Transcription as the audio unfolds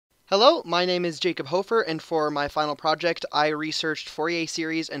Hello, my name is Jacob Hofer, and for my final project, I researched Fourier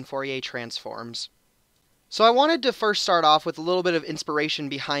series and Fourier transforms. So I wanted to first start off with a little bit of inspiration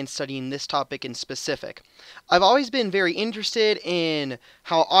behind studying this topic in specific. I've always been very interested in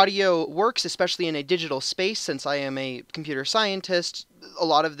how audio works, especially in a digital space. Since I am a computer scientist, a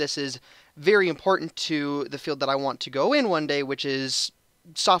lot of this is very important to the field that I want to go in one day, which is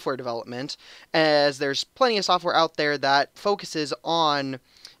software development, as there's plenty of software out there that focuses on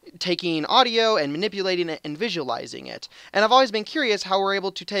taking audio and manipulating it and visualizing it. And I've always been curious how we're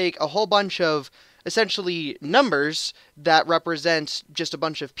able to take a whole bunch of essentially numbers that represent just a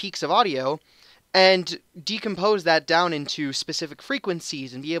bunch of peaks of audio and decompose that down into specific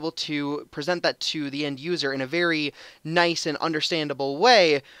frequencies and be able to present that to the end user in a very nice and understandable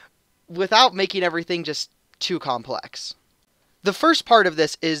way without making everything just too complex. The first part of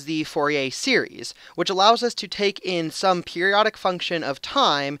this is the Fourier series, which allows us to take in some periodic function of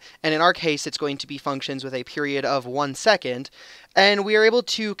time, and in our case it's going to be functions with a period of 1 second, and we are able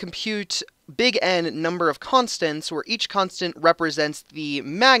to compute big N number of constants where each constant represents the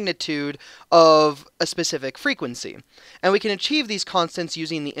magnitude of a specific frequency. And we can achieve these constants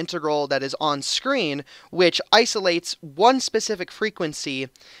using the integral that is on screen, which isolates one specific frequency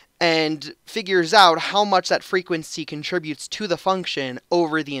and figures out how much that frequency contributes to the function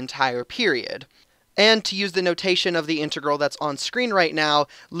over the entire period. And to use the notation of the integral that's on screen right now,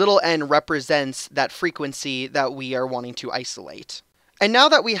 little n represents that frequency that we are wanting to isolate. And now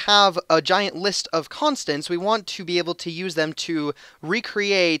that we have a giant list of constants, we want to be able to use them to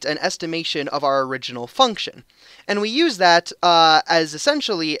recreate an estimation of our original function. And we use that as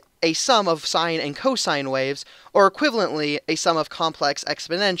essentially a sum of sine and cosine waves, or equivalently, a sum of complex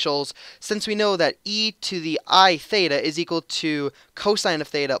exponentials, since we know that e to the I theta is equal to cosine of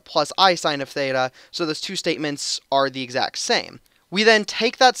theta plus I sine of theta, so those two statements are the exact same. We then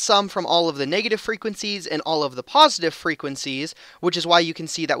take that sum from all of the negative frequencies and all of the positive frequencies, which is why you can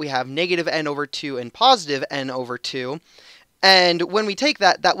see that we have negative n over 2 and positive n over 2. And when we take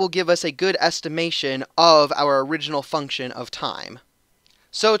that, that will give us a good estimation of our original function of time.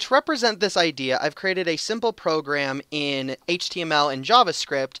 So to represent this idea, I've created a simple program in HTML and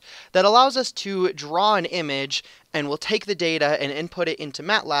JavaScript that allows us to draw an image, and we'll take the data and input it into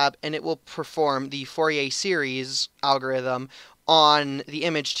MATLAB, and it will perform the Fourier series algorithm on the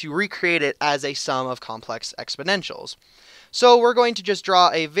image to recreate it as a sum of complex exponentials. So we're going to just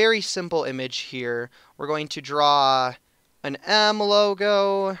draw a very simple image here. We're going to draw an M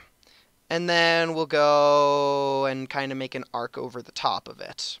logo, and then we'll go and kind of make an arc over the top of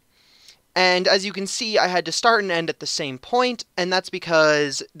it. And as you can see, I had to start and end at the same point, and that's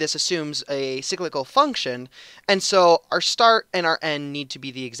because this assumes a cyclical function, and so our start and our end need to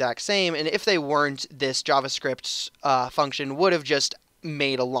be the exact same, and if they weren't, this JavaScript function would have just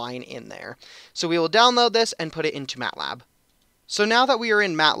made a line in there. So we will download this and put it into MATLAB. So now that we are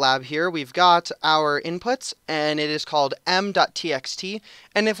in MATLAB here, we've got our inputs, and it is called m.txt,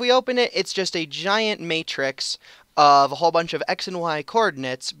 and if we open it, it's just a giant matrix of a whole bunch of x and y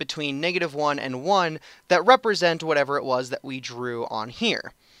coordinates between -1 and 1 that represent whatever it was that we drew on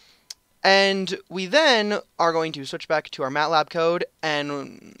here. And we then are going to switch back to our MATLAB code,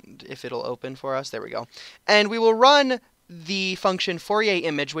 and if it'll open for us, there we go. And we will run the function Fourier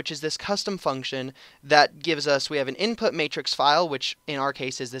image, which is this custom function that gives us, we have an input matrix file, which in our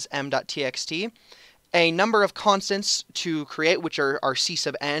case is this m.txt, a number of constants to create, which are our c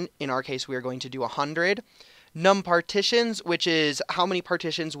sub n. In our case, we are going to do 100. Num partitions, which is how many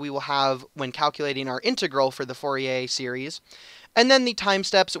partitions we will have when calculating our integral for the Fourier series. And then the time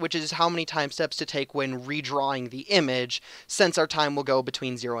steps, which is how many time steps to take when redrawing the image, since our time will go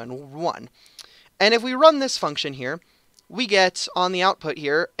between 0 and 1. And if we run this function here, we get, on the output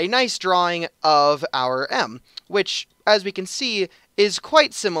here, a nice drawing of our M, which, as we can see, is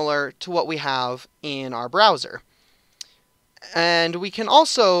quite similar to what we have in our browser. And we can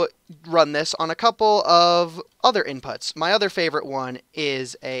also run this on a couple of other inputs. My other favorite one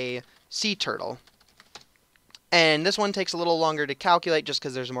is a sea turtle. And this one takes a little longer to calculate just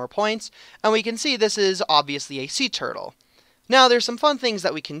because there's more points. And we can see this is obviously a sea turtle. Now, there's some fun things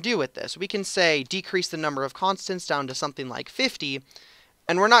that we can do with this. We can say decrease the number of constants down to something like 50,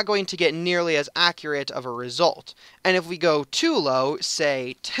 and we're not going to get nearly as accurate of a result. And if we go too low,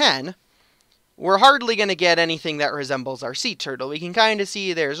 say 10, we're hardly going to get anything that resembles our sea turtle. We can kind of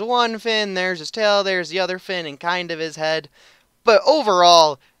see there's one fin, there's his tail, there's the other fin, and kind of his head. But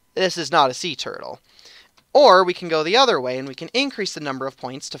overall, this is not a sea turtle. Or we can go the other way, and we can increase the number of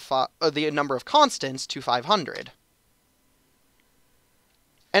points to the number of constants to 500.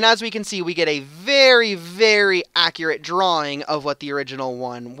 And as we can see, we get a very, very accurate drawing of what the original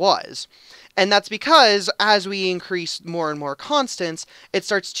one was. And that's because as we increase more and more constants, it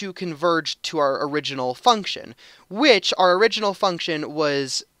starts to converge to our original function, which our original function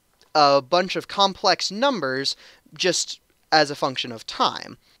was a bunch of complex numbers just as a function of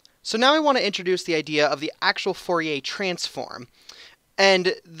time. So now I want to introduce the idea of the actual Fourier transform.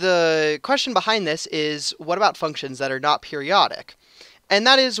 And the question behind this is, what about functions that are not periodic? And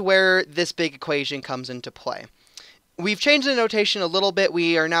that is where this big equation comes into play. We've changed the notation a little bit.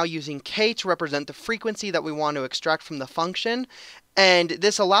 We are now using k to represent the frequency that we want to extract from the function. And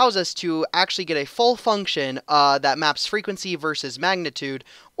this allows us to actually get a full function that maps frequency versus magnitude,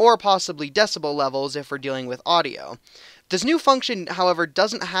 or possibly decibel levels if we're dealing with audio. This new function, however,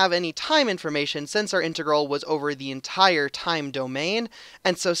 doesn't have any time information since our integral was over the entire time domain,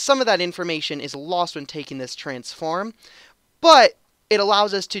 and so some of that information is lost when taking this transform. But it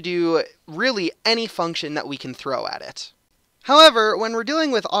allows us to do really any function that we can throw at it. However, when we're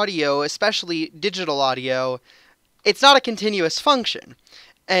dealing with audio, especially digital audio, it's not a continuous function,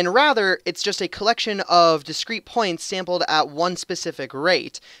 and rather it's just a collection of discrete points sampled at one specific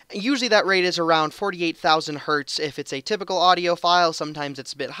rate. Usually that rate is around 48,000 hertz if it's a typical audio file. Sometimes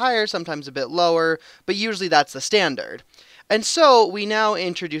it's a bit higher, sometimes a bit lower, but usually that's the standard. And so we now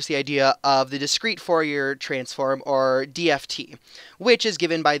introduce the idea of the discrete Fourier transform, or DFT, which is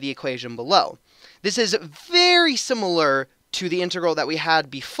given by the equation below. This is very similar to the integral that we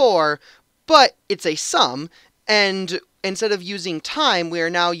had before, but it's a sum, and instead of using time, we are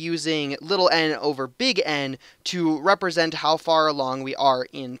now using little n over big N to represent how far along we are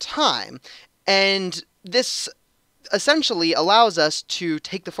in time. And this essentially allows us to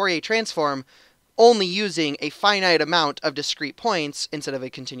take the Fourier transform only using a finite amount of discrete points instead of a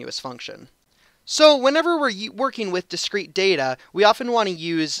continuous function. So whenever we're working with discrete data, we often want to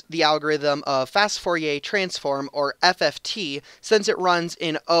use the algorithm of fast Fourier transform, or FFT, since it runs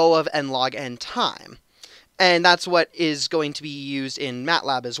in O of n log n time. And that's what is going to be used in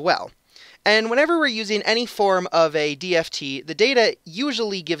MATLAB as well. And whenever we're using any form of a DFT, the data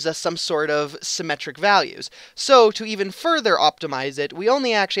usually gives us some sort of symmetric values. So to even further optimize it, we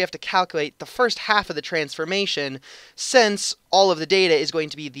only actually have to calculate the first half of the transformation, since all of the data is going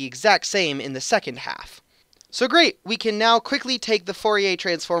to be the exact same in the second half. So great, we can now quickly take the Fourier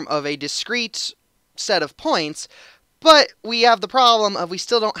transform of a discrete set of points, but we have the problem of we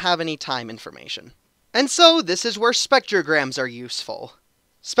still don't have any time information. And so this is where spectrograms are useful.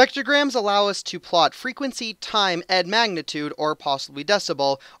 Spectrograms allow us to plot frequency, time, and magnitude, or possibly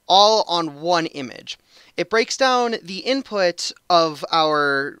decibel, all on one image. It breaks down the input of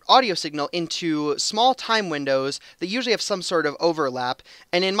our audio signal into small time windows that usually have some sort of overlap,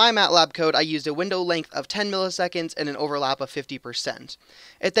 and in my MATLAB code I used a window length of 10 milliseconds and an overlap of 50%.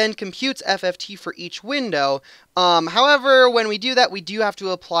 It then computes FFT for each window. However, when we do that, we do have to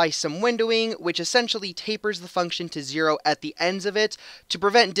apply some windowing, which essentially tapers the function to 0 at the ends of it to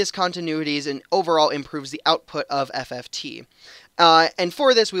prevent discontinuities and overall improves the output of FFT. And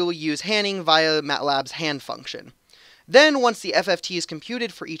for this, we will use Hanning via MATLAB's hand function. Then, once the FFT is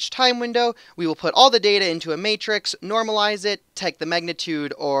computed for each time window, we will put all the data into a matrix, normalize it, take the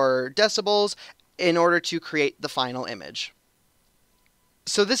magnitude or decibels in order to create the final image.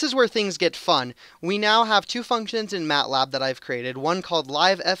 So this is where things get fun. We now have two functions in MATLAB that I've created, one called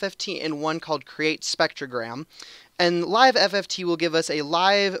live FFT and one called create spectrogram. And live FFT will give us a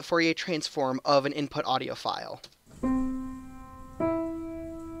live Fourier transform of an input audio file.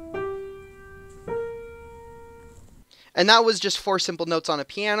 And that was just 4 simple notes on a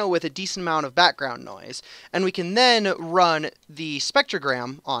piano with a decent amount of background noise. And we can then run the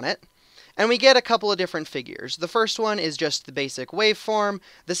spectrogram on it, and we get a couple of different figures. The first one is just the basic waveform,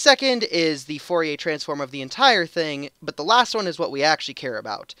 the second is the Fourier transform of the entire thing, but the last one is what we actually care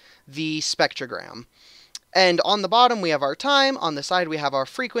about, the spectrogram. And on the bottom we have our time, on the side we have our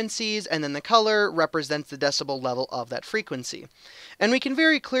frequencies, and then the color represents the decibel level of that frequency. And we can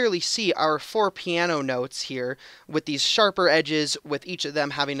very clearly see our 4 piano notes here with these sharper edges, with each of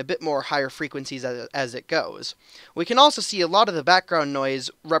them having a bit more higher frequencies as it goes. We can also see a lot of the background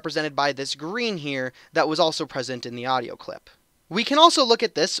noise represented by this green here that was also present in the audio clip. We can also look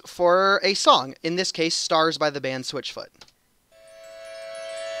at this for a song, in this case Stars by the band Switchfoot.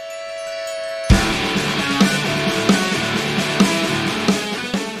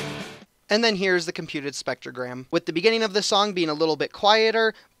 And then here's the computed spectrogram, with the beginning of the song being a little bit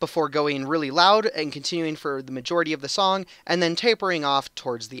quieter before going really loud and continuing for the majority of the song, and then tapering off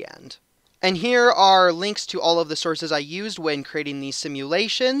towards the end. And here are links to all of the sources I used when creating these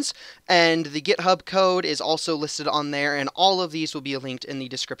simulations, and the GitHub code is also listed on there, and all of these will be linked in the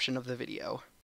description of the video.